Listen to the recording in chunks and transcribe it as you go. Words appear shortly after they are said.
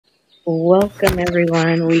Welcome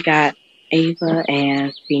everyone. We got Ava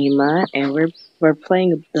and Fema, and we're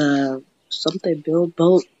playing the something build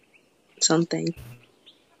boat something.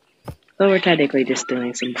 So we're technically just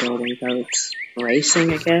doing some building boats,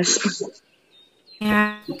 racing, I guess.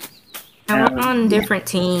 Yeah, I want on different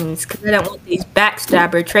teams because I don't want these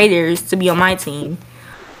backstabber traitors to be on my team.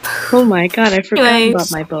 Oh my god, I forgot about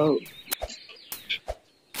Anyways, my boat.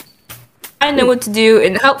 I know what to do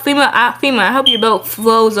and help FEMA. FEMA, I hope your boat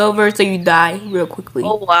flows over so you die real quickly.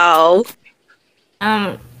 Oh wow.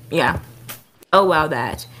 Yeah. Oh wow,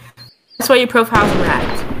 that's why your profile's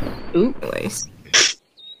wrapped. Oop. Anyways,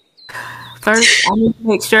 first I need to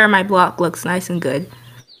make sure my block looks nice and good.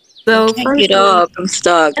 So I can't first, get up. I'm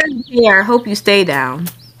stuck. yeah, I hope you stay down.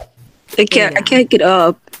 I can't get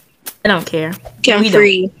up. I don't care. I'm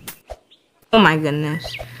free. Oh my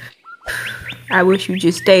goodness. I wish you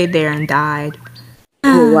just stayed there and died.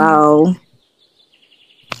 Oh wow.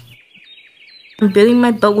 I'm building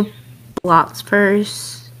my boat with blocks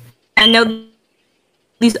first. I know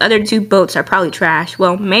these other two boats are probably trash.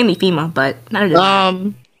 Well, mainly FEMA, but none of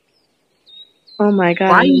them. Oh my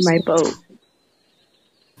god, Why I need you my boat.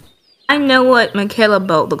 I know what Michaela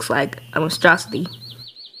boat looks like. A monstrosity.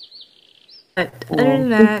 But other than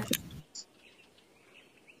that,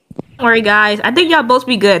 don't worry, guys. I think y'all both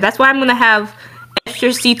be good. That's why I'm gonna have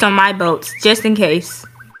extra seats on my boats, just in case.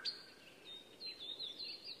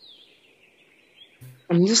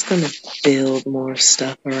 I'm just gonna build more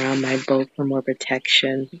stuff around my boat for more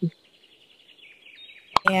protection.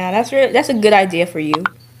 Yeah, that's a good idea for you.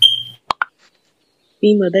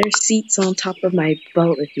 Fema, there's seats on top of my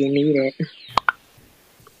boat if you need it.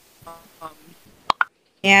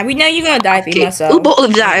 Yeah, we know you're gonna die, FEMA, so. Who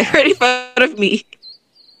both died right in front of me?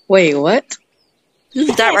 Wait, what? Who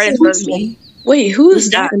died right in front of me? Wait, who's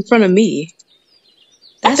that in front of me?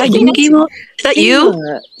 Is that you, Kimo? Is that you?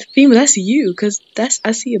 Fema, that's you, cause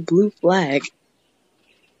I see a blue flag.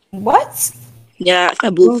 What? Yeah, it's my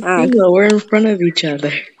blue flag. Fema, we're in front of each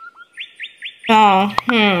other. Oh,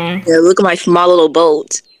 Yeah, look at my small little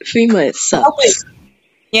boat. Fema, it sucks.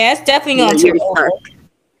 Yeah, it's definitely gonna tip over.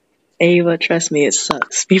 Ava, trust me, it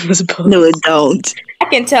sucks. Fema's boat. No, it don't. I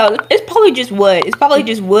can tell. It's probably just wood. It's probably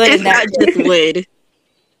just wood. It's not just wood.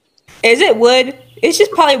 Is it wood? It's just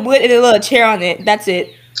probably wood and a little chair on it. That's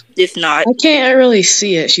it. It's not. I can't really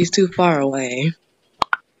see it. She's too far away.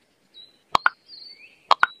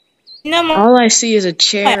 You know, all I see is a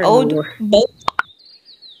chair. My old boat.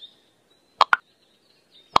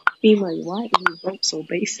 Fema, why is your boat so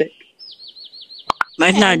basic?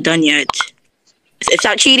 Mine's not done yet. It's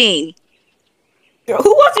not cheating. Who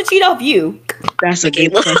wants to cheat off you? That's a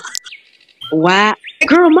good question. Wow.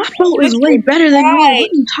 Girl, my boat is way better than yours. What are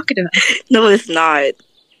you talking about? No, it's not.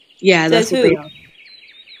 Yeah, that's who. what they are.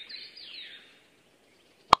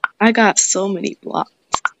 I got so many blocks.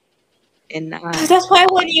 And that's why I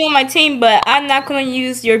want you on my team, but I'm not going to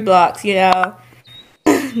use your blocks, you know.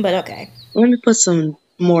 But okay. Let me put some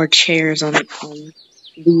more chairs on it.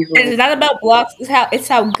 It's not about blocks. It's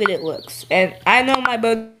how good it looks. And I know my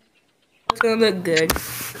boat's going to look good.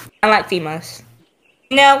 I like FEMA's.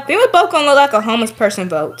 You know, FEMA's boat going to look like a homeless person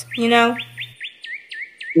boat, you know.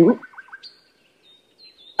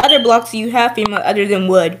 Other blocks you have, FEMA, other than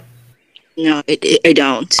wood? No, I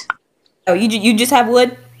don't. Oh, you just have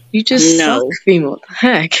wood? You just suck, Fema. What the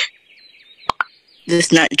heck?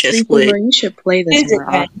 It's not just wood. You should play this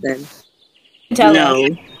more often. No.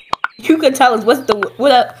 You could tell us what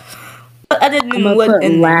other than wood.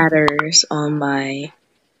 Put ladders on my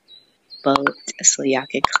boat so y'all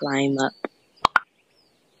can climb up.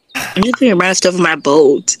 I'm just putting around stuff on my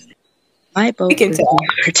boat. My boat is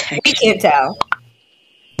protection. We can tell.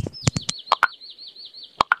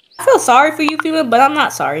 I feel sorry for you, Fema, but I'm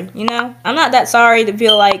not sorry. You know, I'm not that sorry to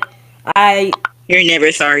feel like You're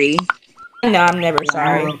never sorry. No, I'm never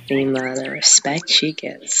sorry. Fema, the respect she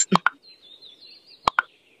gets.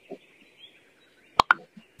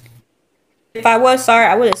 If I was sorry,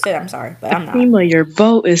 I would have said I'm sorry, but I'm not. Fema, your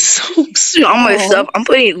boat is so small. All my stuff. I'm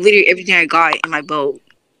putting literally everything I got in my boat.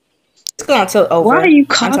 It's going to tilt over. Why are you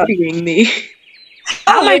copying me?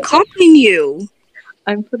 How am I copying you?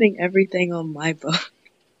 I'm putting everything on my boat.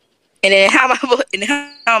 And then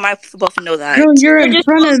how am I supposed to know that? Girl, you're in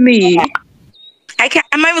front of me.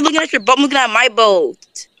 I'm not even looking at your boat. I'm looking at my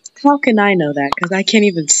boat. How can I know that? Because I can't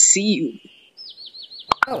even see you.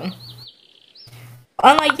 Oh.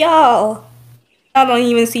 Unlike y'all. I don't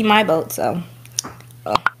even see my boat, so.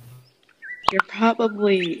 Oh. You're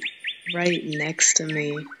probably right next to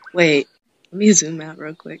me. Wait, let me zoom out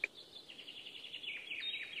real quick.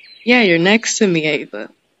 Yeah, you're next to me, Ava.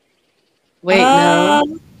 Wait,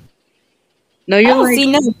 no. No, you're like...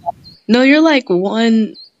 No, you're like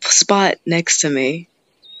one spot next to me.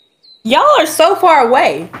 Y'all are so far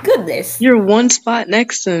away. Goodness. You're one spot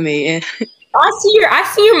next to me. And I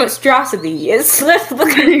see your monstrosity. It's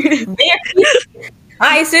looking very.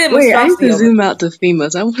 I see the wait, I need monstrosity. to Over. zoom out to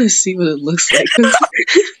females. I want to see what it looks like. 'Cause-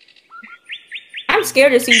 I'm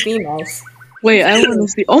scared to see females. wait, I want to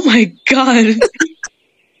see. Oh my god.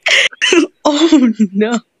 Oh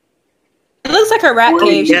no. It looks like a rat What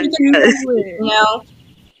cave. yeah. did you do? No,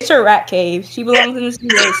 it's her rat cave. She belongs in the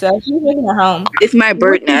studio, so she's making her home. It's my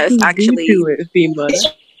bird What did nest, you do actually. to it,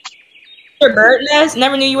 Fema? Your bird nest?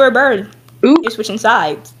 Never knew you were a bird. Ooh. You're switching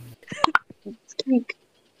sides.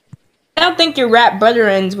 I don't think your rat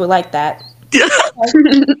brotherins would like that.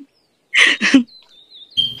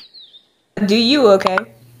 Do you? Okay.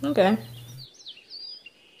 Okay.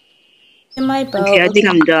 In my boat. Okay, I think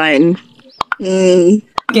I'm done. You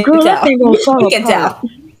Girl, can that tell. thing gonna fall You can apart. tell.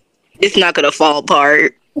 It's not gonna fall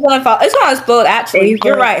apart. It's gonna fall. It's gonna explode. Actually, Ava.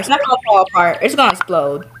 you're right. It's not gonna fall apart. It's gonna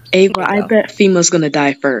explode. Ava, Okay, I go. bet Fema's gonna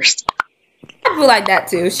die first. I feel like that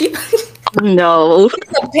too. She No.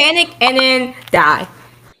 panic and then die.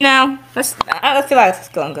 No, I feel like it's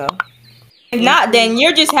gonna go. If not, then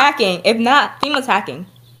you're just hacking. If not, Fima's hacking.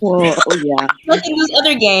 Well, oh yeah. Like in those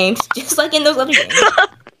other games. Just like in those other games.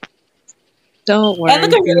 Don't worry. And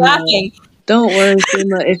look at you Fema. laughing. Don't worry,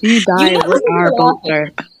 Fema. If you die, know- our boats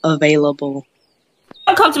are available.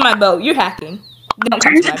 Don't come to my boat. You're hacking. Don't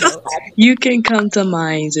come to my boat. You can come to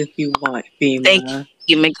mines if you want, Fema. Thank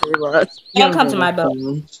you, Michaela. Don't come to my boat.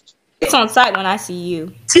 It's on site when I see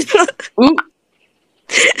you. Ooh.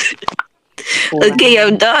 Okay,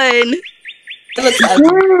 I'm done. It looks ugly.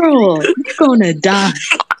 Girl, you're gonna die.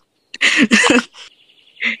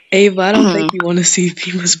 Ava, I don't think you want to see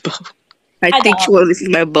Fema's boat. I think don't. she wants to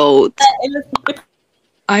see my boat. It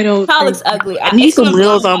I don't probably think looks ugly. I need It's some gonna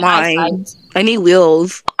wheels block on my mine. eyesight. I need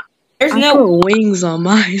wheels. There's I no. put wings on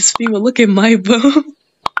mine. Fema, look at my boat.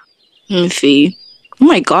 Let me see. Oh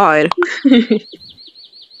my god.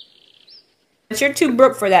 But you're too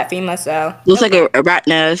broke for that, Fema. So. Looks like a rat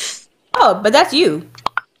nest. Oh, but that's you.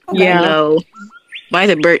 Yeah. No.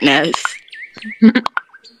 Mine's a bird nest.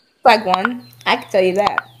 Like one. I can tell you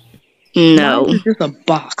that. No. Mine is just a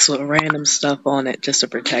box with random stuff on it just to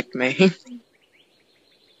protect me.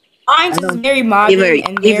 Mine's is very modern Eva,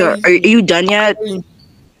 and Eva, very. are you done yet?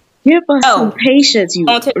 Give us No. some patience, you.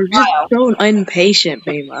 Don't take Or a just while. so impatient,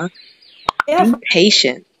 Fema. Yeah, Be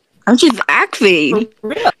patient. I'm just acting. for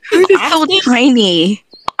real. It's so Acting? tiny.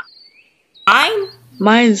 Mine.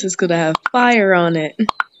 Mine's just gonna have fire on it.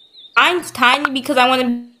 Mine's tiny because I want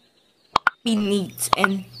to be neat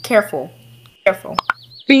and careful. Careful.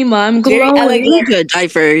 Fema, I'm Very glowing. elegant. You could die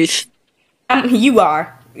first. You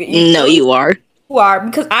are. No, you are. You are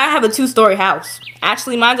because I have a 2-story house.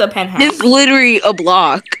 Actually, mine's a penthouse. It's literally a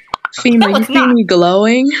block. Fema, No, you it's see not. me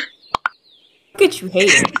glowing? Look at you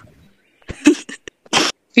hating.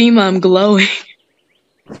 Fema, I'm glowing.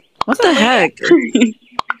 What the heck?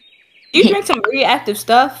 You drink some radioactive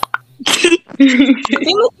stuff. Use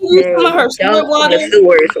some of her sewer water.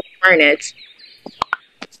 sewers, burn it.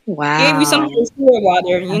 Wow. Gave you some of her sewer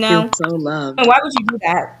water. You I know. feel so loved. And why would you do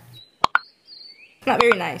that? It's not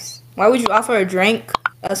very nice. Why would you offer a drink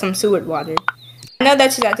of some sewer water? I know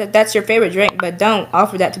that's your favorite drink, but don't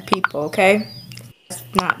offer that to people, okay? It's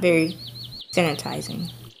not very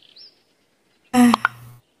sanitizing.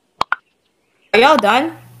 Are y'all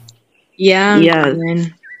done? Yeah. I'm Yeah.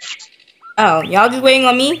 done. Oh, y'all just waiting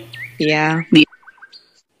on me? Yeah.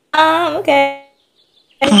 Okay.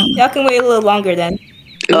 Y'all can wait a little longer then.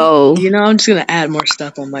 Oh. You know, I'm just gonna add more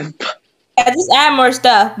stuff on my. Yeah, just add more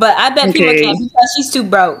stuff, but I bet people Okay. can't because she's too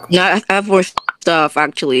broke. No, I have more stuff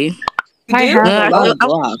actually. You I do? have No, a I'll, lot of I'll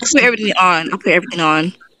blocks. put everything on. I'll put everything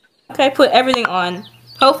on. Okay, put everything on.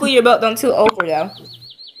 Hopefully your boat don't tilt over though.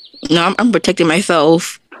 No, I'm protecting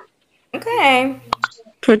myself. Okay.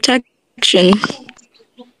 Protection.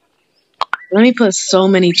 Let me put so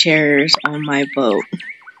many chairs on my boat.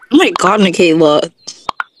 Oh my god, Michaela.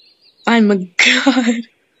 I'm a god.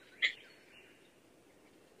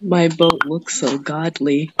 My boat looks so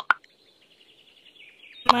godly.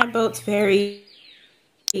 My boat's very.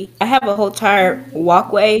 I have a whole entire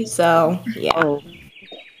walkway, so yeah. Oh,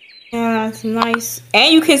 Yeah, it's nice.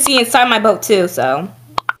 And you can see inside my boat too, so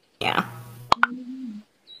yeah.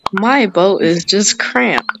 my boat is just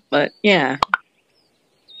cramped, but yeah.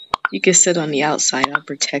 You can sit on the outside. I'll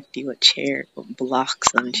protect you with blocks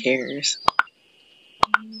and chairs.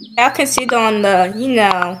 Y'all can sit on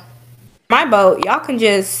the, my boat. Y'all can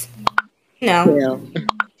just, Well,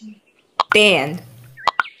 stand.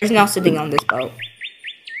 There's no sitting on this boat.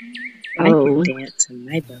 I Oh. can dance in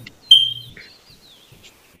my boat.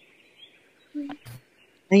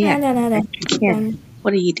 Oh, yeah. No, no, no, Yeah.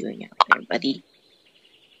 What are you doing out there, buddy?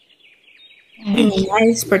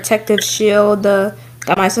 Nice protective shield.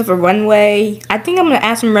 Got myself a runway. I think I'm gonna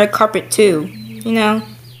add some red carpet too. You know?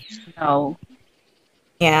 No.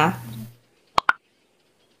 Yeah.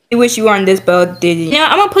 You wish you were on this boat, did you? Yeah,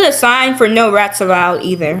 I'm gonna put a sign for no rats allowed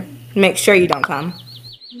either. Make sure you don't come.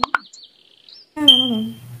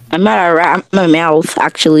 I'm not a rat. I'm a mouse,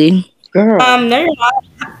 actually. Girl. No, you're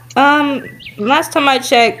not. Last time I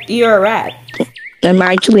checked, you're a rat. I'm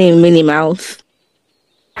actually a Minnie Mouse.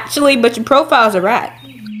 Actually, but your profile's a rat.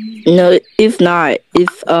 No, it's not.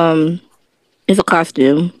 It's a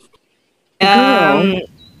costume. Girl.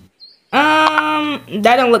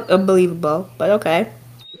 That don't look believable, but okay.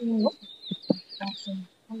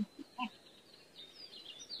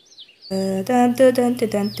 Dun, dun, dun, dun,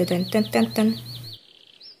 dun, dun, dun, dun, dun.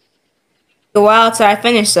 A while till I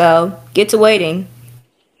finish, so get to waiting.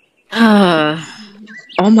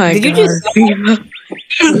 Oh my Did god. you just FEMA.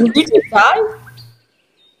 Did you just die?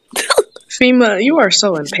 FEMA, you are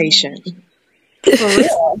so impatient. For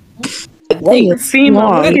real? Wait,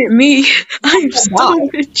 FEMA, look at me. I'm so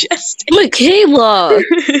majestic. Michaela!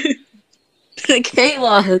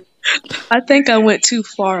 Michaela! I think I went too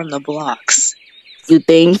far on the blocks. You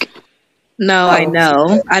think? No, I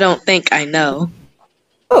know. I don't think I know.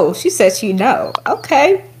 Oh, she said she know.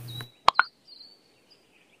 Okay.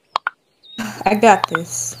 I got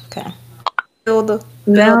this. Okay.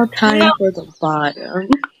 Now time for the bottom.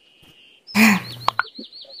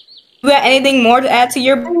 You got anything more to add to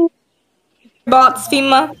your box,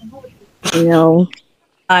 FEMA? No.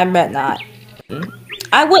 I bet not.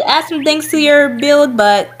 I would add some things to your build,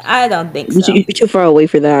 but I don't think so. You're too far away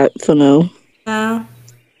for that, so no.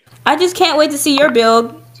 I just can't wait to see your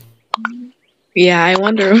build. Yeah, I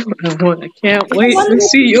wonder. I can't wait to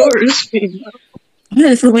see yours, FEMA.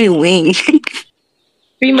 There's so many wings.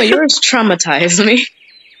 FEMA, yours traumatized me.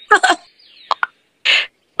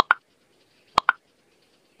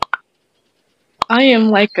 I am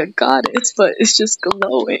like a goddess, but it's just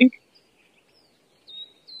glowing.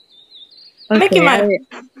 Okay, Making my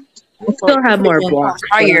I still have more blocks.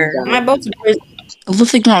 Fire. my boat's It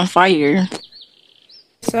looks like you're on fire.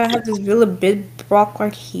 so I have this really big block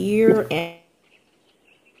right here, and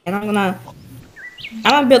I'm gonna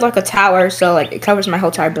build like a tower so like it covers my whole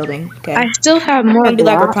entire building. Okay. I still have I'm more gonna do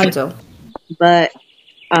like blocks, Rapunzel. but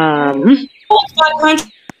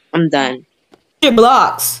 500 I'm done.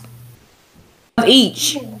 blocks of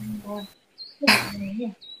each.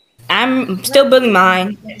 I'm still building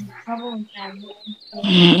mine.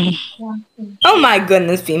 Oh my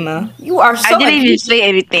goodness, FEMA. You are so I didn't even say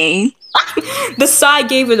anything. The side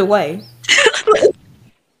gave it away.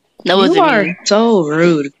 That wasn't You are me. so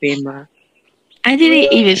rude, FEMA. I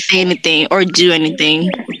didn't even say anything or do anything.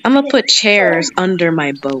 I'm gonna put chairs under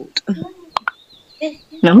my boat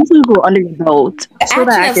Now who's gonna go under the boat? so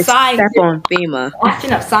that I Action can of side. step on FEMA.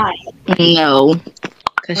 Action of side. No.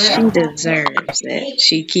 Because she deserves it.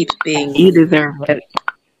 She keeps being. You deserve it.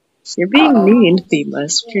 You're being mean, FEMA.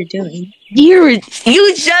 That's what you're doing. You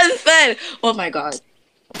just said, oh my god.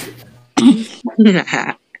 My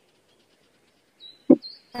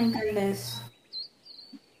goodness.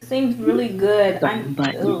 This seems really good. Button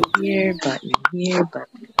here, button here,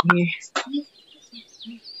 button here.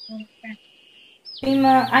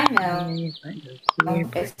 FEMA, I know. Button here.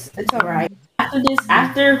 It's alright. After this,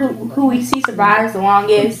 after who we see survives the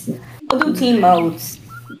longest, we'll do team modes.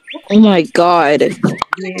 Oh my god. Here, button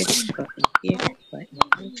here, button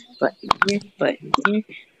here, button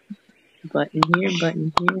here, button here,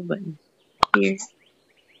 button here, button here.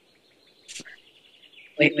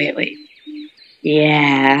 Wait.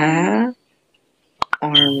 Yeah.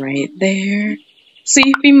 Arm right there.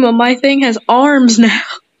 See, FEMA, my thing has arms now.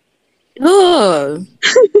 Ugh.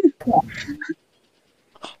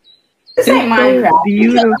 This ain't Minecraft.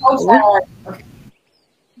 Beautiful.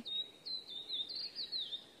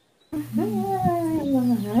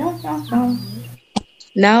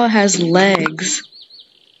 Now it has legs.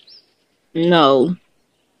 No.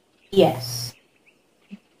 Yes.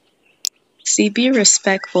 See, be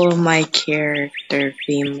respectful of my character,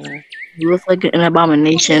 FEMA. You look like an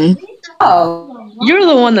abomination. Oh. You're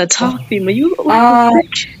the one that talked, FEMA. You look like a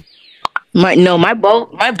bitch.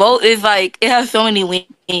 My boat is like, it has so many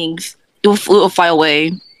wings. It will fly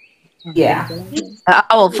away. Yeah.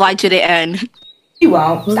 I will fly to the end. You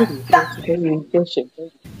won't.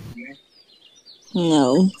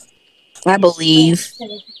 No. I believe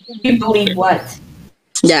You believe what?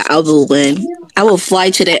 that I will win. I will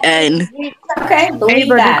fly to the end. Okay, believe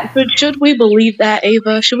Ava, that. but should we believe that,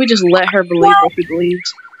 Ava? Should we just let her believe what she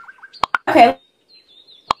believes? Okay.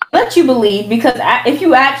 Let's let you believe because if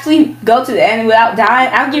you actually go to the end without dying,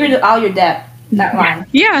 I'll get rid of all your debt. Not lying.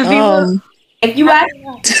 Yeah, If you ask,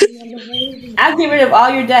 I'll get rid of all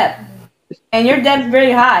your debt, and your debt's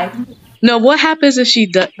very high. no. What happens if she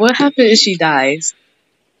dies?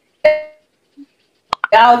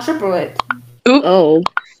 I'll triple it. Oop. Oh,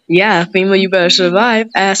 Yeah, FEMA, you better survive.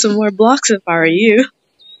 Add some more blocks if I were you.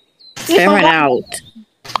 I ran out.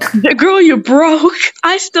 Girl, you're broke.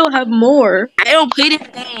 I still have more. I don't play this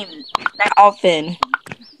game that often.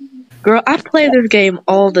 Girl, I play this game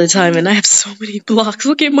all the time and I have so many blocks.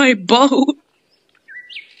 Look at my boat.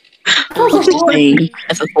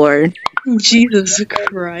 That's a sword. Jesus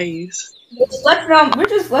Christ. We're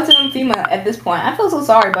just letting them FEMA at this point. I feel so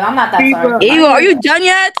sorry, but I'm not that sorry. Ew, are you done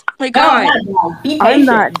yet? Oh my God. No, be patient. I'm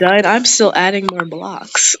not done. I'm still adding more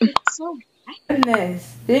blocks.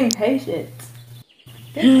 Goodness, being patient.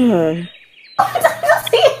 Hmm.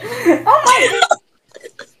 Oh my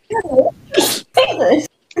God. Taylor,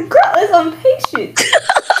 girl is impatient.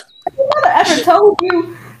 I've never ever told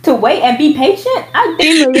you to wait and be patient.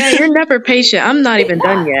 FEMA, yeah, you're never patient. I'm not even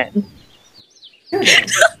done yet.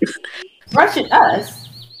 Rushing us.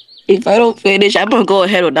 If I don't finish, I'm gonna go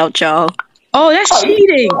ahead without y'all. Oh, that's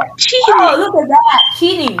cheating. Cheating. Oh, look at that.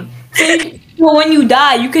 Cheating. See, well, when you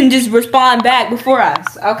die, you can just respond back before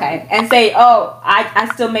us. Okay. And say, oh, I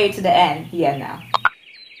still made it to the end. Yeah, now.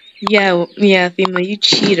 Yeah, FEMA, you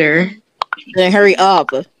cheater. Then hurry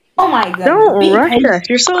up. Oh my God. Don't rush us.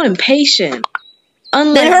 You're so impatient.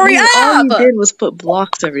 Unlike Then hurry me, all you up! did was put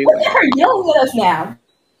blocks everywhere. Look at her yelling at us now.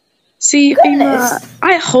 See, Goodness. FEMA,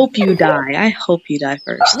 I hope you die. I hope you die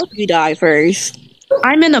first. I hope you die first.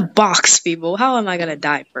 I'm in a box, people. How am I gonna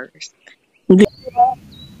die first?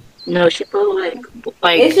 No, she put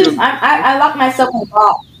like. It's just, I locked myself in a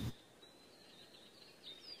box.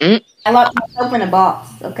 I locked myself in a box,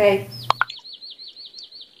 okay?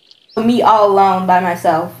 Me all alone by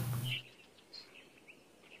myself.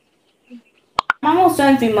 I'm almost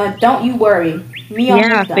done, FEMA. Don't you worry. Me almost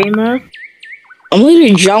Yeah, done. FEMA. I'm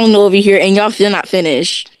literally drowning over here, and y'all still not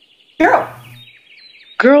finished. Girl.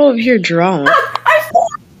 Girl over here drawn.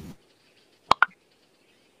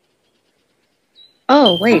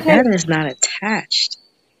 Oh, wait, Okay. that is not attached.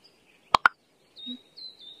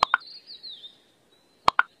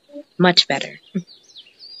 Much better.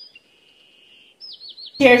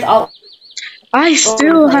 Cheers all. I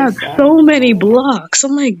still have so many blocks. Oh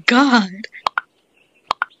my god.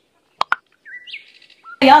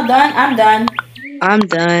 Y'all done? I'm done. I'm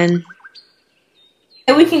done.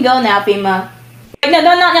 Hey, we can go now, FEMA. Wait, no,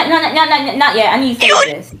 not yet. I need to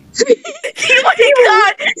say this. Oh my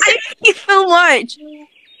God! I hate you so much.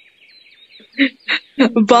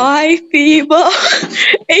 Bye, FEMA.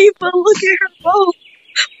 Ava, look at her boat.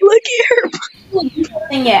 Look at her.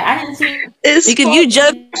 Nothing yet. I didn't see. It's Because you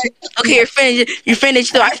just okay, you're finished. You're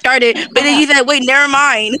finished. So I started, but then you said, "Wait, never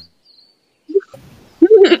mind."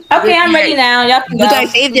 Okay, I'm ready now. Y'all can go. Good thing I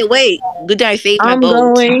saved it. Wait, good thing I saved my I'm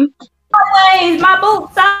boat. going. Sideways, my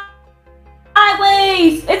boat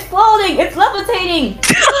sideways. It's floating. It's levitating.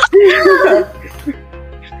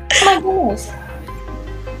 Oh my goodness.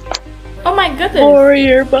 Oh my goodness.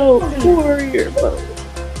 Warrior boat. Warrior boat.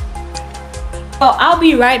 Oh, I'll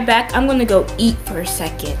be right back. I'm gonna go eat for a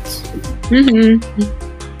second.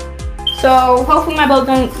 So hopefully my boat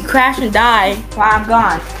don't crash and die while I'm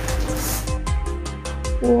gone.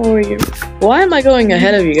 Warrior. Why am I going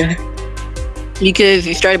ahead of you guys? Because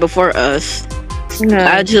you started before us. I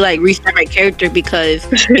had to like restart my character because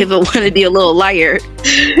if I wanted to be a little liar.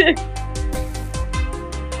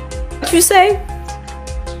 What you say?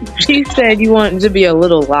 She said you wanted to be a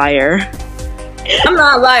little liar. I'm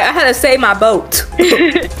not lying. I had to save my boat.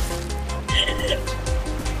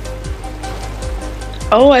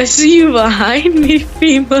 Oh, I see you behind me,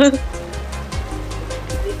 FEMA.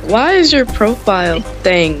 Why is your profile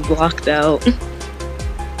thing blocked out?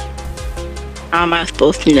 How am I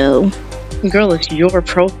supposed to know? Girl, it's your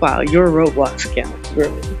profile, your Roblox account,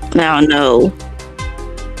 girl. I don't know.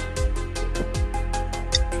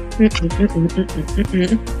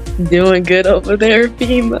 Doing good over there,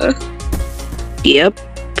 FEMA. Yep.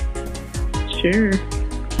 Sure.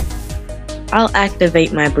 I'll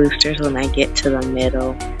activate my boosters when I get to the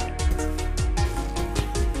middle.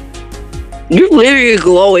 You're literally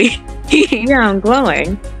glowing. Yeah, I'm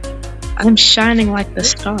glowing. I'm shining like the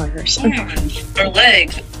stars. Her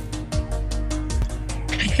legs.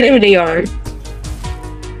 There they are.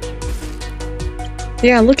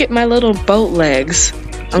 Yeah, look at my little boat legs.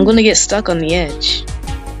 I'm gonna get stuck on the edge.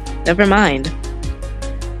 Never mind.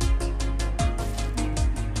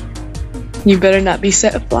 You better not be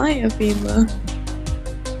set flying, FEMA.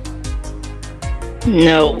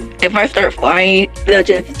 No. If I start flying, that's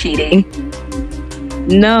just cheating.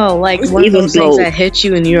 No, like Where's one of Ava's those things boat? that hit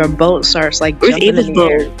you and your boat starts like Where's jumping Ava's in the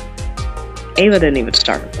air. boat? Ava didn't even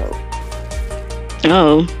start a boat.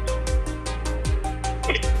 Oh.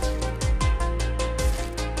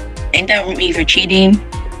 Ain't that me for cheating?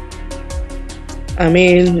 I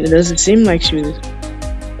mean, it doesn't seem like she was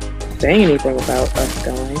saying anything about us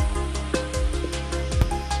going.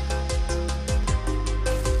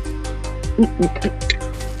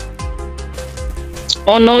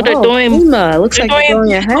 Oh no, they're doing Fima, looks they're like you're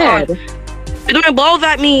doing- going ahead. they're doing balls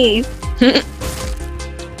at me.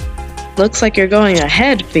 Looks like you're going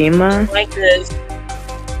ahead, Fima. Like this.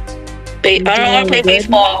 I don't want doing to play good?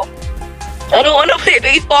 baseball. I don't want to play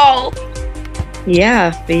baseball.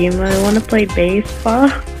 Yeah, Fima, you want to play baseball?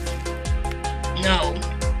 No.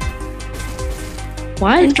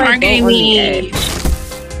 Why You're is my boat targeting on the me. edge?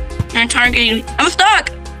 You're targeting me. I'm stuck.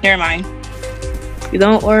 Never mind.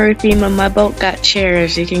 Don't worry, Fima, my boat got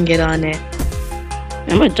chairs. You can get on it.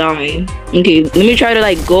 I'm gonna die. Okay, let me try to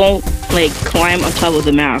like go, like climb on top of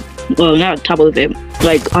the map. Well, not top of it,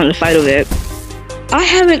 like on the side of it. I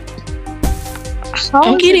haven't. How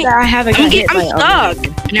I'm is it getting- that I haven't got hit I'm by other stuck.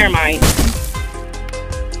 people? Never mind.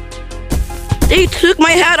 They took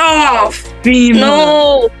my hat off. Fima,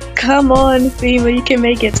 No, come on, Fima, you can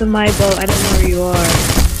make it to my boat. I don't know where you are.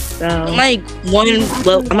 So I'm like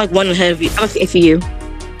one ahead of you. I'm ahead of you.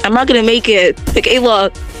 I'm not gonna make it. Like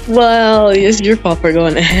Ayla, well, it's your fault for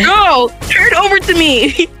going ahead. no, turn over to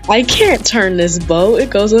me. I can't turn this boat. It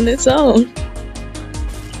goes on its own.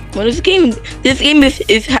 Well, this game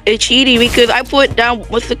is cheating because I put down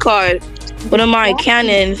what's the card, one of my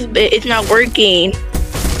cannons, but it's not working.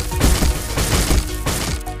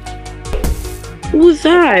 Who's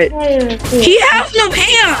that? He has no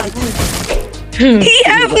pants. He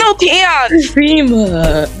has no pants.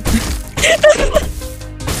 Fima.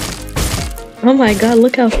 Oh my god,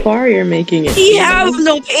 look how far you're making it. He has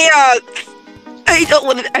no pants. I don't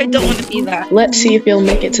want to see that. Let's see if you'll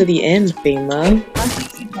make it to the end, Fima.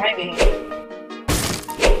 I'm driving.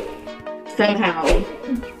 Somehow.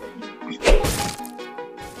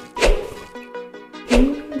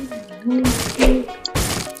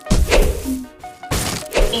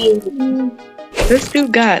 This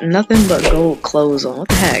dude got nothing but gold clothes on. What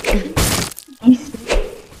the heck?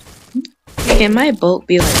 Can my boat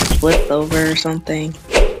be like flipped over or something?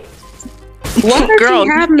 Why does Girl. he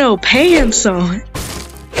have no pants on?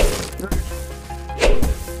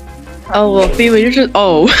 Oh well, Fima, you're just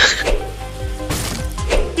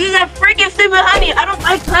This is a freaking stupid honey. I don't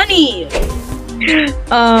like honey.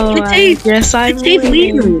 oh. It tastes- I guess I'm It tastes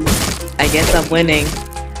winning. weird. I guess I'm winning.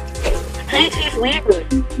 Honey tastes weird.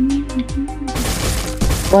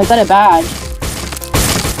 Well, I got a badge.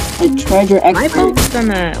 A treasure My expert. boat's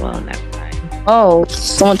gonna. Well, never mind. Oh,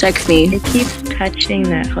 someone text me. It keeps touching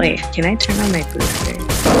that. Wait, can I turn on my booster?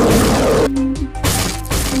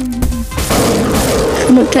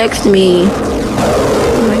 Someone text me.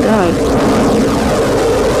 Oh my god.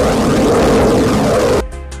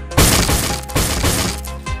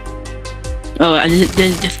 Oh, I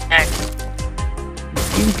didn't disconnect.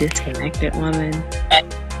 You disconnected, woman.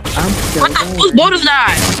 I'm still What the going. whose boat is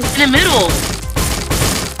that? In the middle.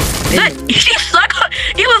 That he stuck.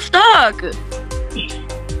 He was stuck.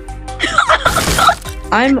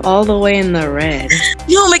 I'm all the way in the red.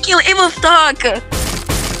 Yo, Michaela, it was stuck.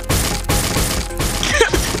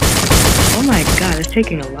 Oh my god, it's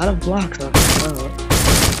taking a lot of blocks off the boat.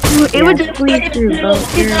 It was just please stuck do, in the boat.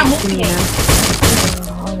 middle. It's not moving.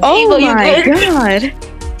 Oh Ava, you my good?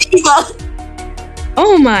 god!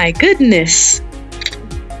 Oh my goodness!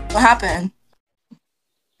 What happened?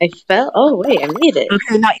 I fell. Oh wait, I made it.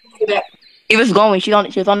 Okay, now Eva's going. She's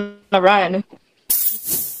on the run.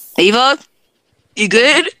 Eva, you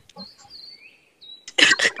good?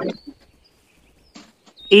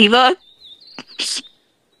 Eva,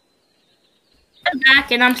 I'm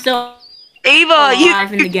back and I'm still Eva,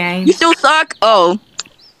 alive in the game. you still suck. Oh,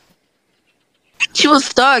 she was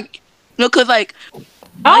stuck. No, cause like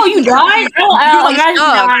Oh, you died? Oh, You imagine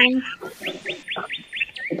stuck. dying.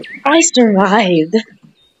 I survived.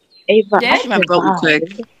 Ava, Yeah? I my boat real quick.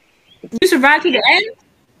 survived. You survived to the end?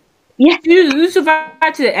 Yeah. You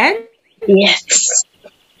survived to the end? Yes.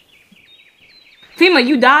 Fima,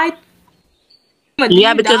 you died? Fima, did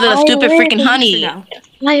Yeah, you because of die? the stupid win. freaking honey. No.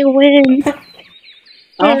 I win.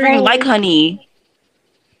 I don't freaking like honey.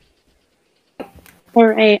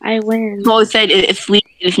 Hooray, I win. People always said it's sweet.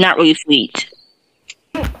 It's not really sweet.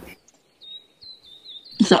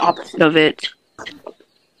 It's the opposite of it.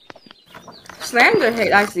 Slam the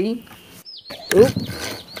hit, I see.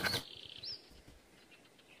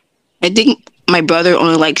 I think my brother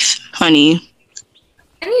only likes honey.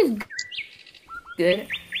 Honey's good.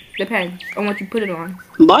 Depends on what you put it on.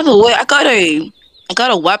 By the way, I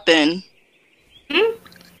got a weapon. Hmm?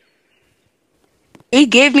 He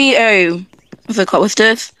gave me a what's it called? What's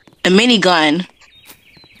this? A minigun.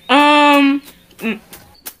 Mm,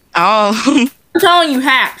 Oh I'm telling you,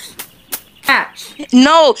 hacks. Hacks.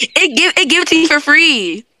 no! It gave it to you for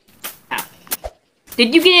free.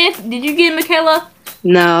 Did you get it? Did you get it, Michaela?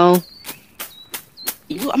 No.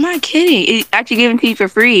 I'm not kidding. It actually gave it to you for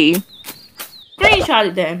free. Screenshot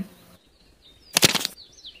it then.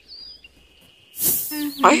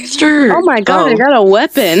 Oyster. Oh my god, I got a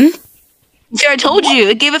weapon. See, I told you.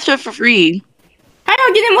 It gave it to us for free. How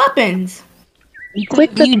y'all getting weapons?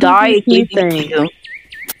 Click the You die. It PvP gave it to thing. you.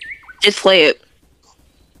 Just play it.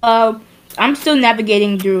 I'm still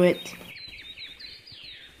navigating through it.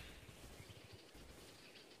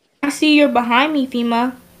 I see you're behind me,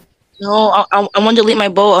 Fima. No, I want to delete my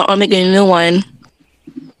boat. I'll make a new one.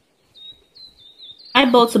 My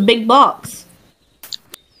boat's a big box.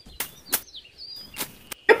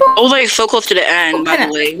 Your I boat- was like so close to the end, by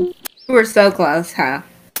the way. You were so close, huh?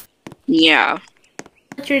 Yeah.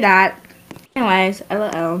 But you're not. Anyways,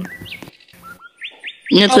 LOL.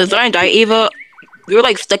 You know, so when I died, Eva, we were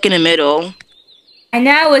like stuck in the middle. I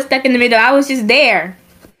know I was stuck in the middle. I was just there.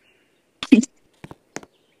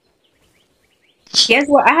 Guess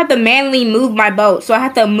what? I have to manually move my boat. So I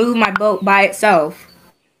have to move my boat by itself.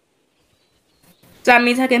 So that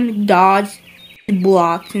means I can dodge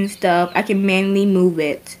blocks and stuff. I can manually move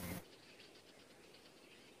it.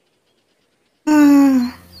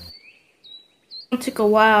 It took a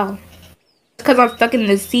while. It's because I'm stuck in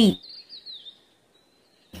the seat.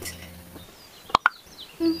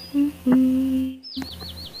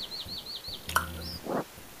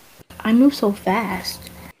 I move so fast.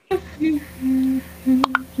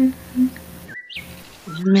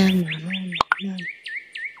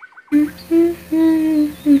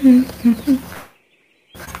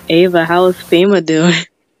 Ava, how is Fema doing?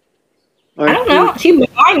 Or I don't know. She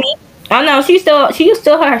behind me. Oh no, she still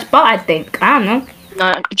her spot. I think. I don't know.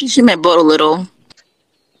 Nah, just see my boat a little.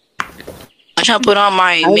 I'm trying to put on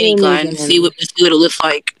my I didn't minigun, even- see what it looks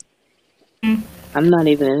like. I'm not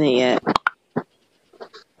even in it yet.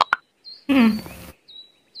 Hmm.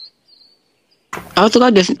 I also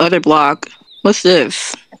got this other block. What's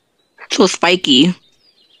this? It's so spiky.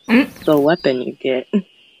 The weapon you get.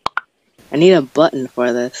 I need a button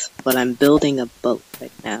for this, but I'm building a boat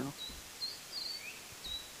right now.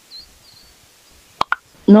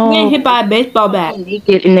 No, I'm getting hit by a baseball bat.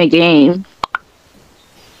 naked in the game.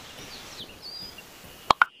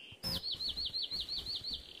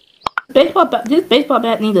 This baseball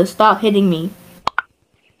bat needs to stop hitting me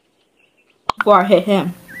before I hit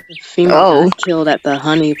him. Fema Oh. got killed at the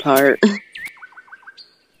honey part.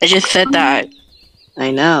 I just said that.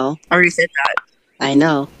 I know. I already said that. I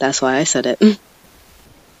know. That's why I said it.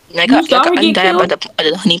 I saw her get died by killed?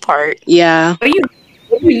 the honey part. Yeah. Were you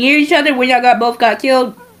near each other when y'all both got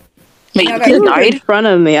killed? Wait, Okay. She you was in died? front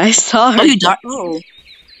of me. I saw her. Oh, you died? Oh.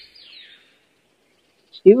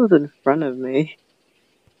 She was in front of me.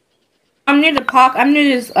 I'm near the park. I'm near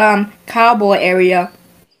this cowboy area.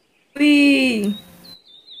 Whee!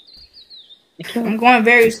 I'm going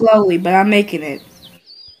very slowly, but I'm making it.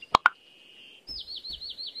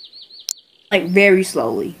 Like very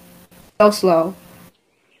slowly. So slow.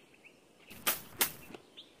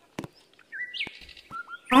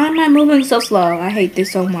 Why am I moving so slow? I hate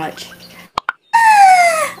this so much.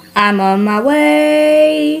 I'm on my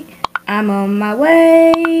way. I'm on my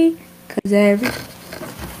way.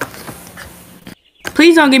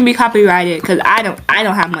 Please don't get me copyrighted, cause I don't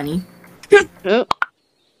have money. Oh,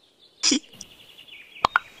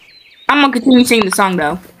 I'm gonna continue singing the song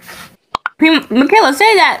though. Michaela,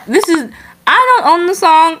 say that I don't own the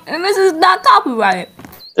song, and this is not copyrighted.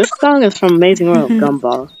 this song is from Amazing World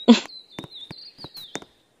Gumball.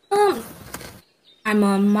 I'm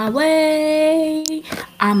on my way.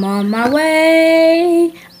 I'm on my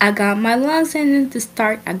way. I got my lungs in the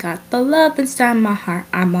start. I got the love inside my heart.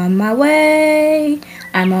 I'm on my way.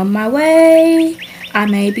 I'm on my way. I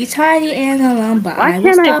may be tidy and alone, but Why I will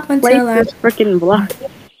can't I stop place until I this freaking block?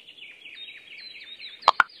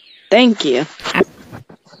 Thank you.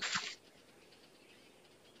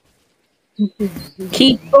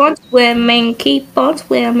 keep on swimming. Keep on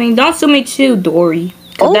swimming. Don't sue me too, Dory.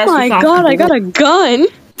 'Cause Oh that's my the song god, I for got a gun!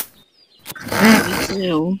 Me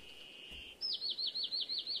too.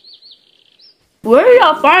 Where do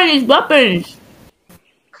y'all find these weapons?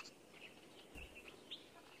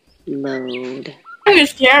 Load. I'm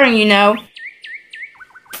just sharing, you know.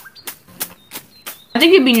 I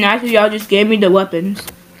think it'd be nice if y'all just gave me the weapons.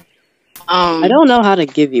 I don't know how to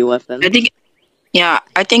give you weapons. I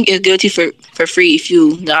think it's guilty for free if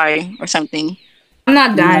you die or something. I'm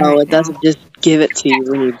not dying. No, right it doesn't just give it to you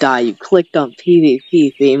when you die. You clicked on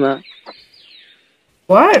PvP, Fema.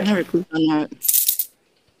 What? I never clicked on that.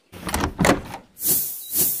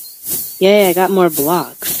 Yeah, I got more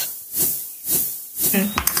blocks.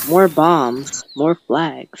 More bombs. More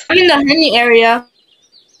flags. I'm in the honey area.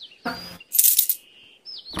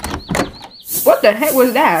 What the heck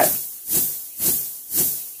was that?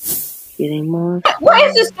 Getting more. Why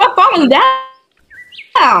is this stuff falling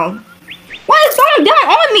down? Why is falling down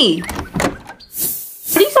on me?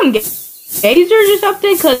 Are these some lasers or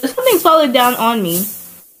something? Cause something's falling down on me.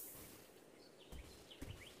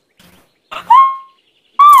 Oh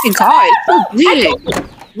my god, it's so big.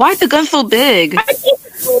 Why is the gun so big?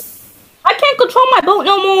 I can't control my boat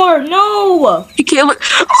no more. No. You can't look.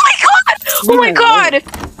 Oh my god! Oh my god!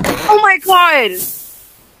 Oh my god!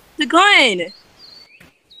 The gun!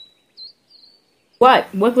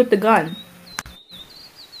 What? What with the gun?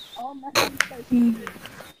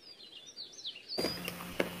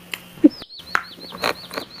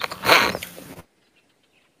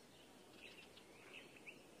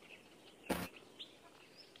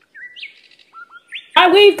 My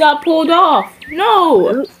wave got pulled off.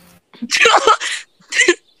 No.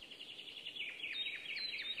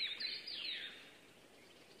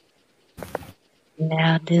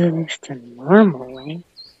 Now do this the normal way.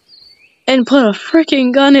 And put a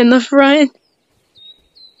freaking gun in the front.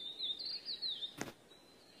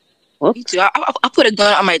 Whoops. Me too. I put a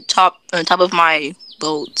gun on top of my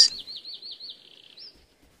boat.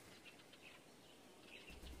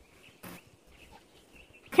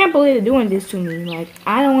 I can't believe they're doing this to me. Like,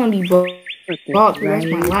 I don't want to be bought for the rest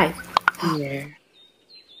of my life. Here.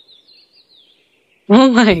 Oh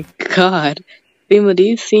my god. Fema, do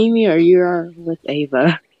you see me or you are with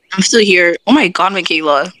Ava? I'm still here. Oh my god,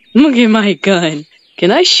 Michaela. Look at my gun.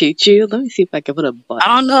 Can I shoot you? Let me see if I can put a button.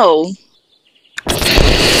 I don't know.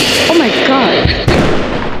 Oh my god.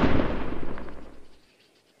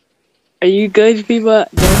 Are you good, Fema?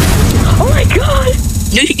 Oh my god!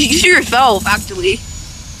 You shoot yourself, actually.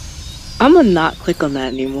 I'm gonna not click on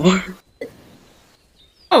that anymore.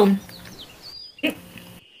 Oh.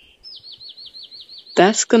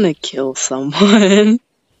 That's gonna kill someone.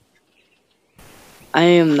 I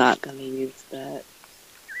am not gonna use that.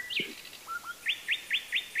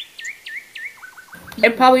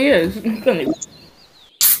 It probably is. I'm gonna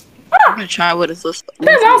try what is this.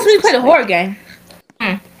 Why don't we play the horror game?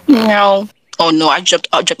 No. Oh no, I jumped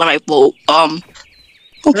on my boat. I'm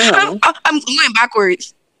going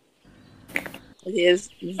backwards. It is.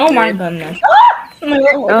 Oh my goodness.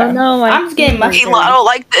 Oh no, I'm just getting my Michaela, I don't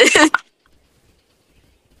like this.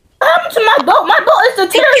 What happened to my boat? My boat is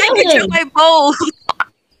deteriorating. My boat.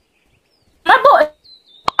 My boat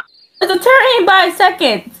is deteriorating by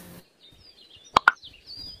seconds.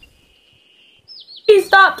 Please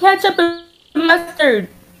stop ketchup and mustard.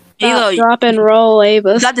 Stop, drop and roll,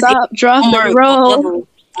 Ava. Stop, drop and roll. One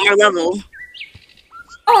more level.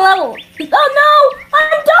 Oh, level. Oh no!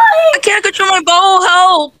 I'm dying! I can't control my boat.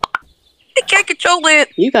 Help! I can't control it.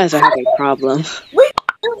 You guys are having a problem. We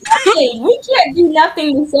can't do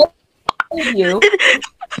nothing to save you.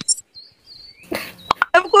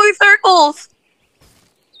 I'm going circles.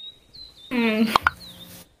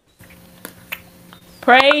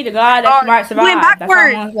 Pray to God that you might survive. Going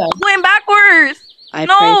backwards. Going backwards. I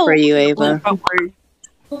pray for you, Ava.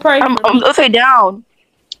 Pray I'm upside down.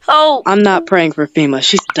 Oh, I'm not praying for Fema.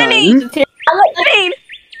 She's done. I look like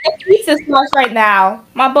a pizza slice right now.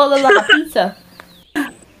 My boat looks like a pizza.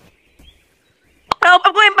 help!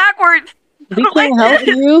 I'm going backwards. We can't help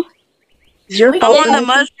you. It's your I'm fault. on the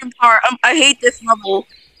mushroom part. I hate this level.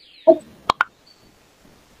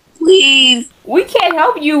 Please. We can't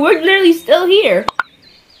help you. We're literally still here.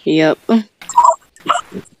 Yep. I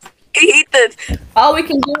hate this. All we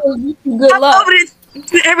can do is wish you good luck.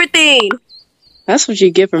 Everything. That's what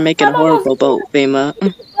you get for making a horrible boat, Fema.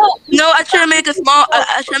 No, I tried to make a small.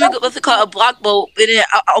 I tried to make what's it called, a block boat, but then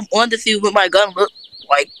I wanted to see what my gun looked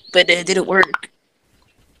like, but it didn't work.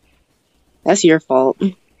 That's your fault.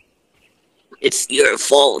 It's your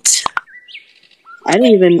fault. I don't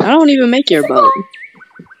even make your boat.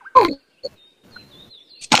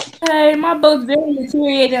 Hey, my boat's very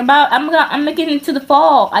deteriorating. I'm making it to the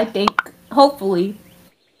fall, I think. Hopefully.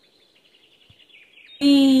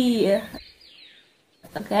 Yeah.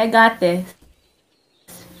 Okay, I got this.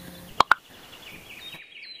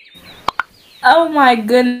 Oh my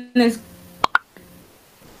goodness.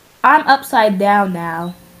 I'm upside down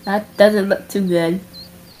now. That doesn't look too good.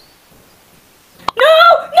 No!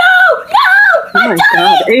 Oh my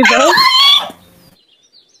god, Ava.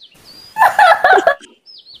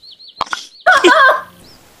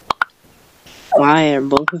 Why are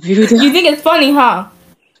both of you You think it's funny, huh?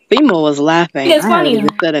 Fimo was laughing. It's I funny. haven't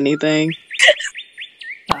even said anything.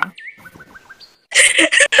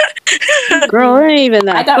 Girl, it ain't even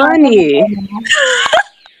that funny.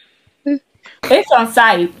 It's on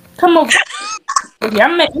site. Come over. Okay,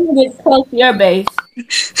 I'm gonna get close to your base.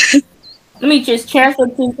 Let me just transfer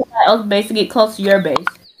to someone else's base to get close to your base.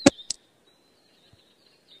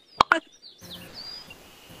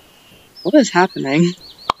 What is happening?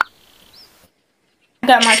 I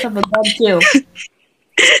got myself a gun too.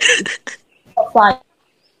 Fine.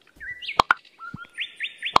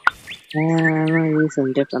 I'm gonna use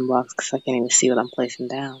some different blocks because I can't even see what I'm placing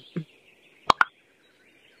down.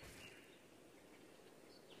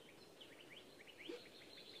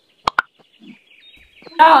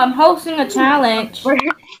 Oh, I'm hosting a challenge. Y'all,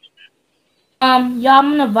 I'm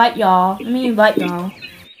gonna invite y'all. Let me invite y'all.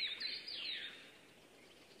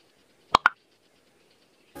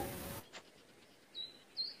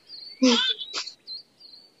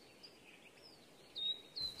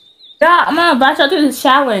 Yeah, I'm gonna invite y'all to this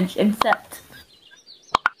challenge, except.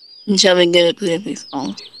 Shall we get it? Put it in his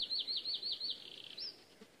phone.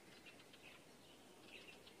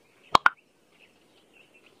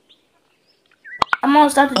 I'm gonna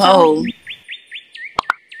start the Oh. challenge.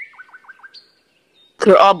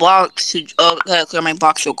 Clear all blocks. Gotta clear my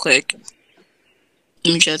box real quick.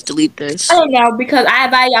 Let me just delete this. I don't know, because I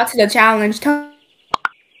invite y'all to the challenge. Tell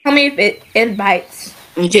me if it invites.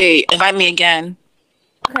 Okay, invite me again.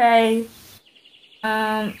 Okay.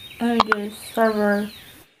 Let me get a server.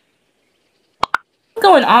 What's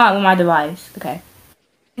going on with my device? Okay.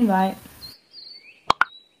 Invite.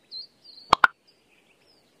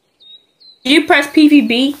 Did you press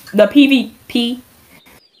PVB? The PVP?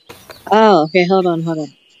 Oh, okay, hold on. Come on.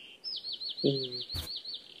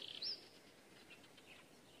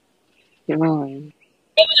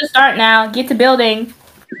 Able to start now. Get to building.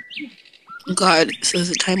 God, so there's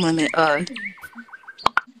a time limit. I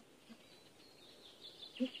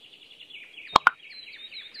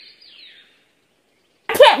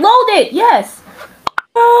can't load it. Yes.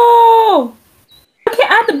 Oh. I can't.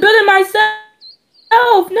 I have to build it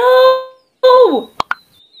myself. No.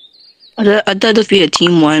 I thought this would be a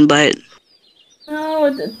team one, but No.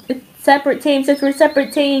 It's separate teams. Since we're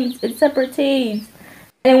separate teams, it's separate teams.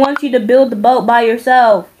 They want you to build the boat by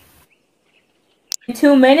yourself. In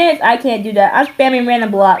 2 minutes, I can't do that. I'm spamming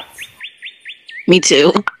random blocks. me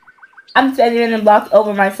too. I'm spamming random blocks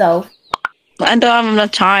over myself. I don't have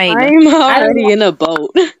enough time. I'm already in a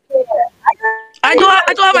boat. I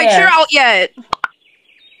don't have my chair out yet.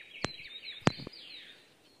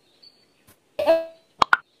 In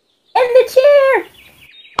the chair.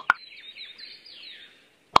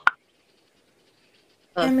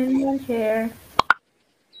 I'm in one chair.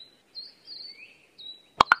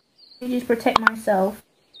 I just protect myself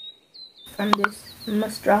from this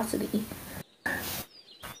monstrosity.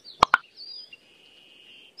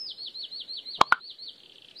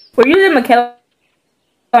 We're using Michaela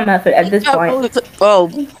method at this point. Oh,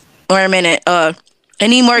 wait a minute. I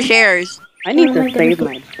need more chairs. I need to save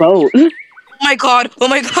my boat. Oh my god! Oh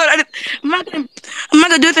my god! I'm not gonna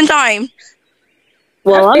do this in time.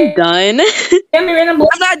 Well, I'm done. I'm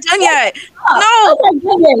not done yet. No. Oh my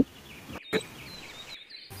goodness.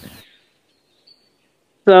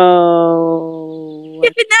 So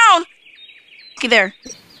Get it down. Okay, there.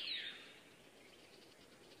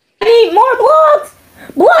 I need more blocks.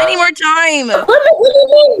 I need more time. Limit. What do you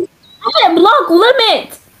mean? I had block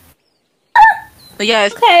limit. But yeah,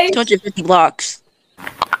 it's Okay. 250 blocks.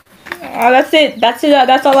 Oh, that's it. That's it.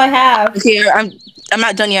 That's all I have. Okay, I'm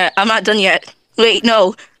not done yet. I'm not done yet. Wait,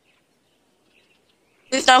 no.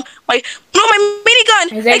 Please no. Wait, no, my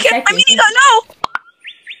minigun. I can't. My minigun. No.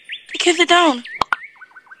 I can't sit down.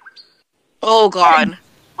 Oh god.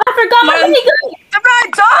 I forgot my minigun. I'm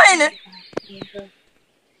not done.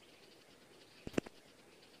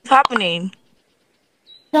 What's happening?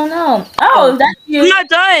 I don't know. Oh, that's you. I'm not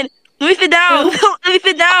done. Let me sit down. Let me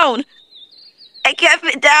sit down. I can't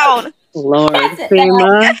sit down. Lord, That's it.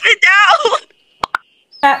 Fema. I can't sit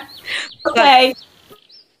down. Okay.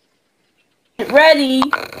 Ready.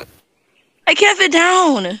 I can't sit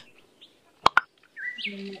down.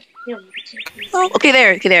 Oh, okay,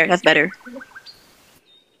 there. Okay, there. That's better.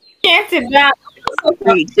 Can't sit down.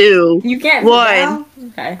 3, 2, You can't 1. sit down?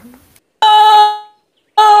 Okay. Oh!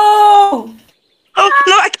 Oh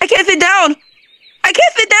no! I can't sit down. I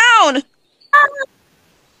can't sit down.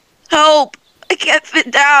 Help! I can't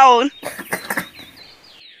sit down.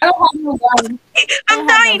 I don't have no gun. I'm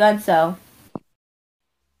dying. No gun, so.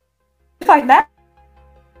 like that.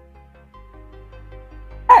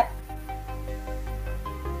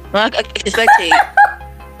 I can spectate.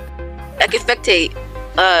 I can spectate.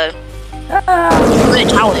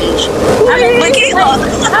 Challenge. Michaela!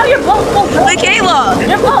 How your boat so good? Michaela!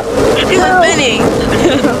 Your boat. She was spinning.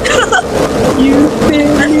 You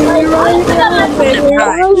spin me right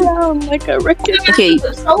around like a record. Okay.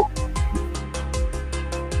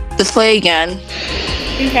 Let's play again.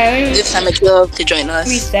 Okay, This time Michaela to join us.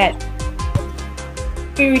 reset.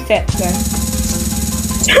 Reset then.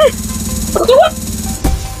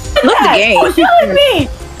 Love the game. Who's shooting me?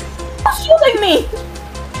 Who's shooting me?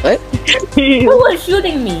 What? Who was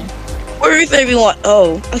shooting me? Where is everyone?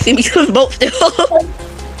 Oh, I see Michaela's boat still.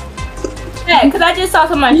 Yeah, because I just saw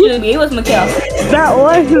someone shooting me. It was Mikhail. That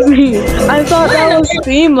was me. I thought that was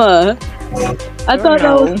FEMA. I thought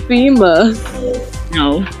that was FEMA.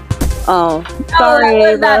 No. Oh, sorry,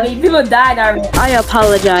 Oh, that Ava. me. People died already. I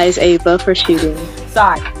apologize, Ava, for shooting.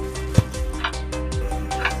 Sorry.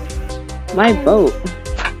 My boat.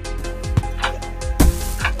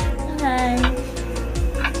 Okay.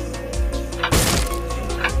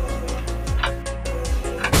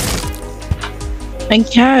 I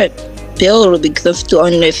can't build because I'm still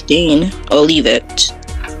on this thing. I'll leave it.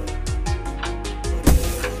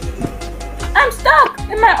 I'm stuck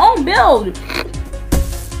in my own build.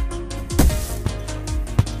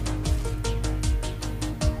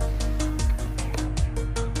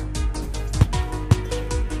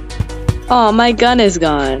 Oh, my gun is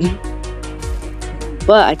gone.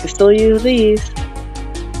 But I can still use these.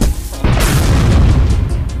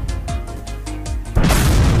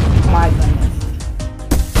 My goodness.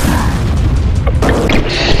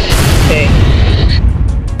 Okay.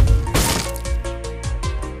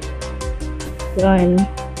 Done.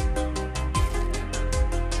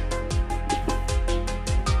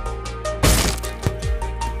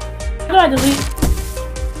 How do I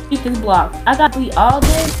delete this block? I gotta delete all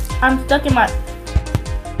this. I'm stuck in my.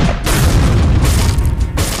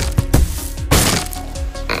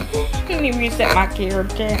 Let me reset my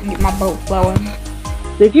character and get my boat flowing.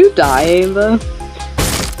 Did you die, Ava?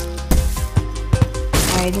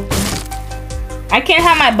 I can't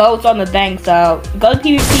have my boats on the thing, so go to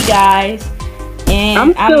PvP, guys. And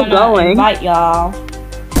I'm still gonna going. invite y'all.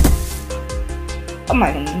 Oh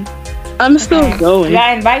my goodness. I'm still going. Did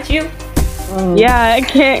I invite you? Yeah, I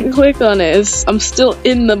can't click on it. I'm still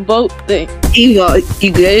in the boat thing. Eva,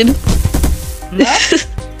 you good? What?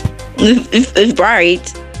 It's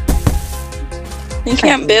bright. You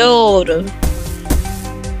can't build.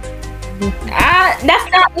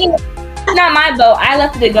 That's not me. That's not my boat. I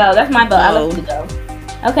left it to go. That's my boat. I left it to go.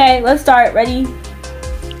 Okay, let's start. Ready?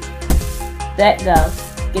 Set, go.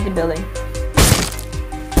 Get the building.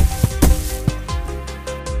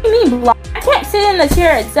 What do you mean block? I can't sit in the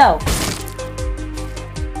chair itself.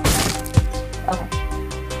 Okay.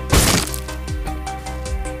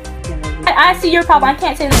 I see your problem. I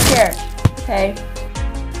can't sit in the chair. Okay.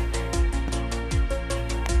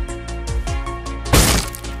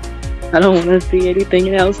 I don't want to see anything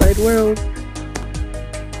in the outside world.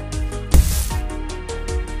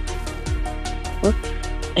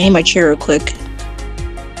 I hit my chair real quick.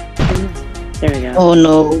 There we go. Oh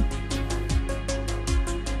no.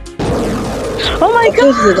 Oh my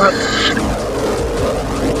god!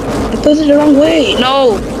 It goes the wrong way.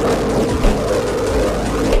 No.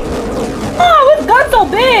 Oh, this gun's so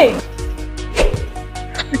big.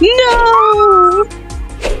 No!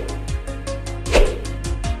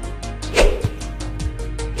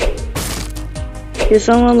 Can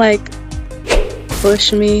someone like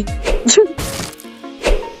push me?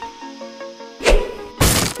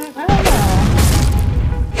 I don't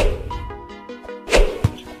know.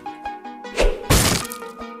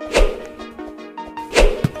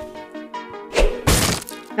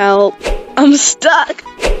 Help! I'm stuck!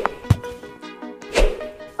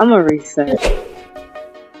 I'm gonna reset.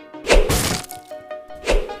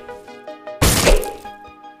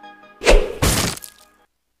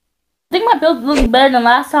 I think my build looks better than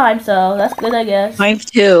last time, so that's good, I guess. Mine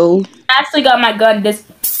too. I actually got my gun this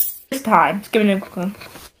time. Just give me a quick one.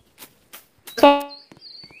 So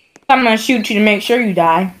I'm gonna shoot you to make sure you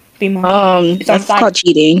die. It's on That's site. called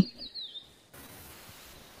cheating.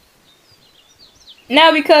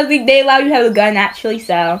 No, because they allow you to have a gun actually,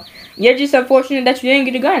 so you're just unfortunate that you didn't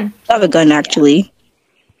get a gun. I have a gun actually.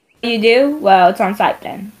 You do? Well, it's on site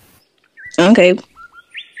then. Okay.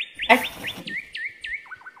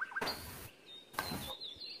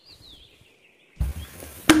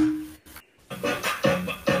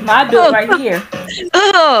 My build right here.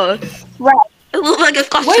 Oh, Right. it looks like a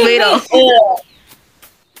Scotch What do you tomato. mean?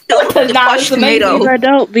 Does not look amazing. Eva,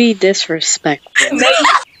 don't be disrespectful.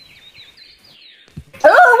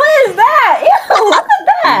 Oh, what is that? Ew, what is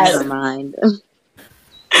that? Never mind.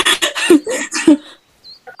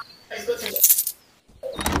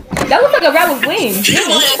 That looks like a rat with wings. What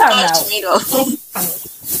are you talking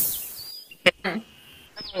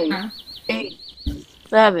about? Eight,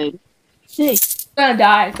 7, 6. I'm gonna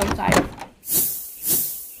die sometime.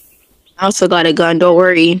 I also got a gun. Don't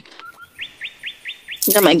worry.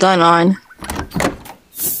 Got my gun on.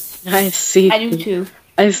 I see. I do too.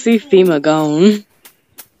 I see FEMA gone.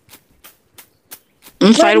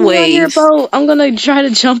 I'm Let me on your sideways. boat. I'm gonna try to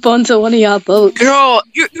jump onto one of y'all boats. Girl,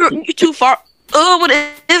 you're too far. Oh, what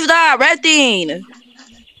is that red thing?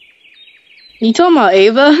 You talking about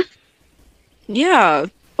Ava? Yeah.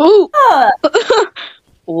 Ooh. Oh,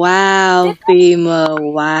 Wow, FEMA.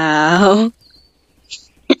 Wow.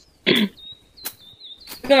 I'm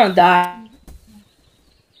gonna die.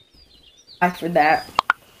 For that.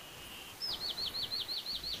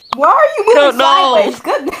 Why are you moving sideways?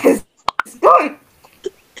 Goodness.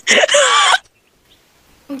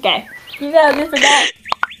 Okay. You know this for that.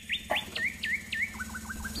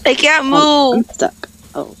 I can't I'm move. stuck.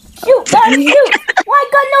 Oh. Shoot, gotta shoot. Why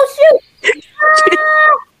got no shoot?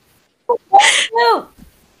 Shoot.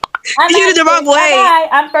 I'm You did it the wrong way.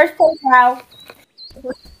 I'm first place now.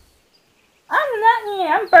 I'm not here.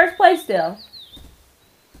 I'm first place still.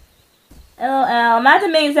 LOL.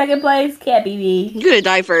 Imagine being second place. Can't be me. You're gonna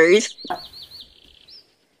die first.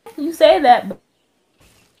 You say that. But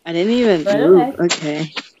I didn't even But move.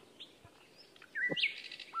 Okay.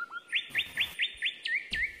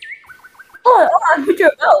 hold on. Put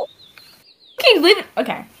your boat. Keep leaving.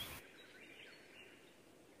 Okay.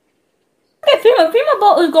 Okay, FEMA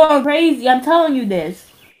boat is going crazy. I'm telling you this.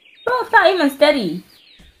 Bro, it's not even steady.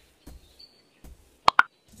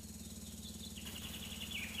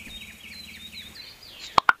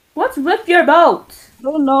 What's with your boat?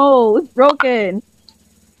 Oh no, it's broken.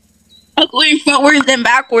 I'm going forwards and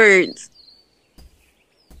backwards.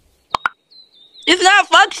 It's not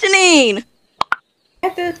functioning.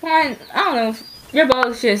 At this point, I don't know. Your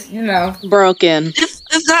boat's just, you know. Broken.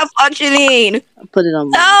 It's not functioning. I'll put it on.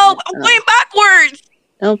 No, I'm going backwards.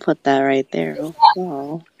 Don't put that right there.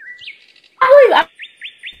 Oh.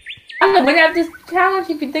 I'm the winner of this challenge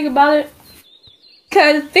if you think about it.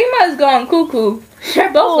 Cause FEMA's going cuckoo.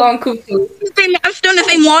 Your boat's going cuckoo. I'm still in the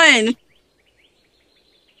same one.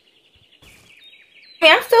 I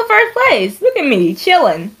mean, I'm still first place. Look at me,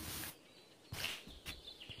 chilling.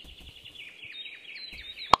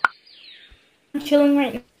 I'm chilling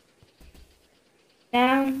right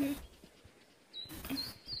now.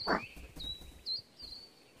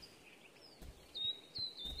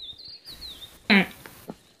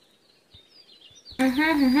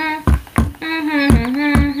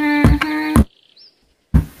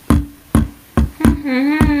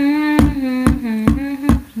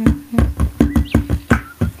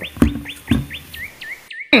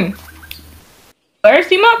 Where's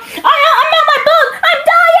FEMA? I'm on my boat! I'm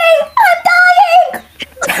dying!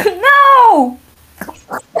 No!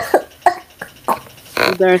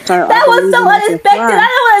 You better start That was so unexpected.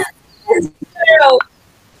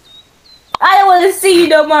 I don't want to see you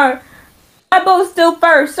no more. My boat's still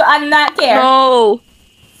first, so I do not care. No.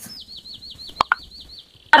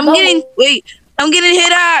 I'm getting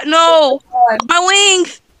hit at. No. My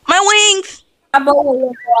wings. My wings. My boat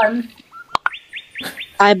was on.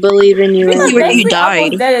 I believe in you. Really? Where you I'm died.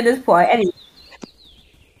 almost dead at this point. Anyway.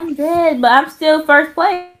 I'm dead, but I'm still first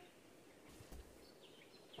place.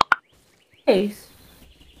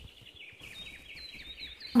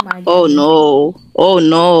 Oh my Oh goodness. no. Oh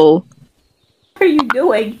no. What are you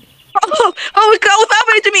doing? Oh my god, what's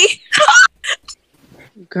happening to me?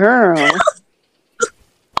 Girl.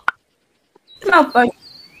 No, but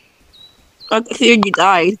I figured you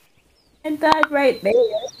died. I died right there.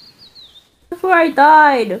 Before I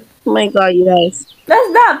died. Oh my god, you guys. That's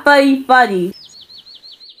not funny. I'm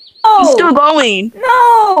Oh still going.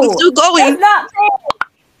 no! I'm still going. That's not fair.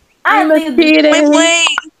 I leave this. My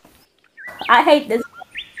plane. I hate this.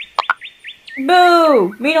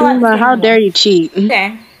 Boo! We don't FEMA, how dare you cheat?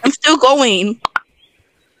 Okay. I'm still going.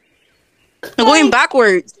 I'm going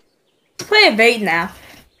backwards. Let's play evade now.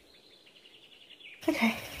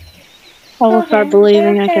 Okay. I will start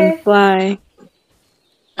believing I can fly.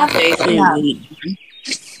 Okay,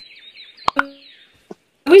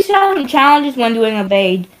 We should have some challenges when doing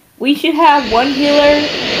evade. We should have one healer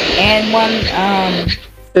and one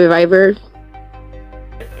Survivor.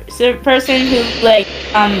 person who like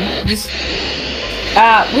just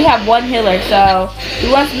we have one healer, so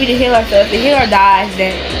who wants to be the healer? So if the healer dies,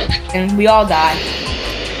 then we all die.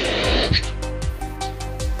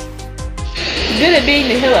 good at being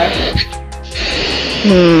the healer.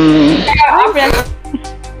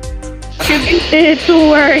 It's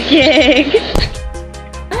working.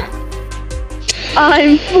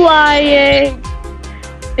 I'm flying.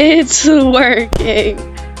 It's working.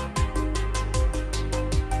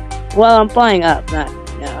 Well, I'm flying up, not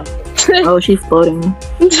no. Oh, she's floating.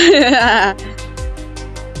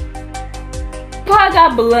 I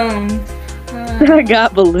got balloons. I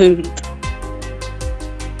got balloons.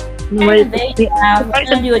 I'm gonna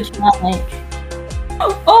do a challenge.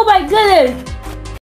 Oh my goodness!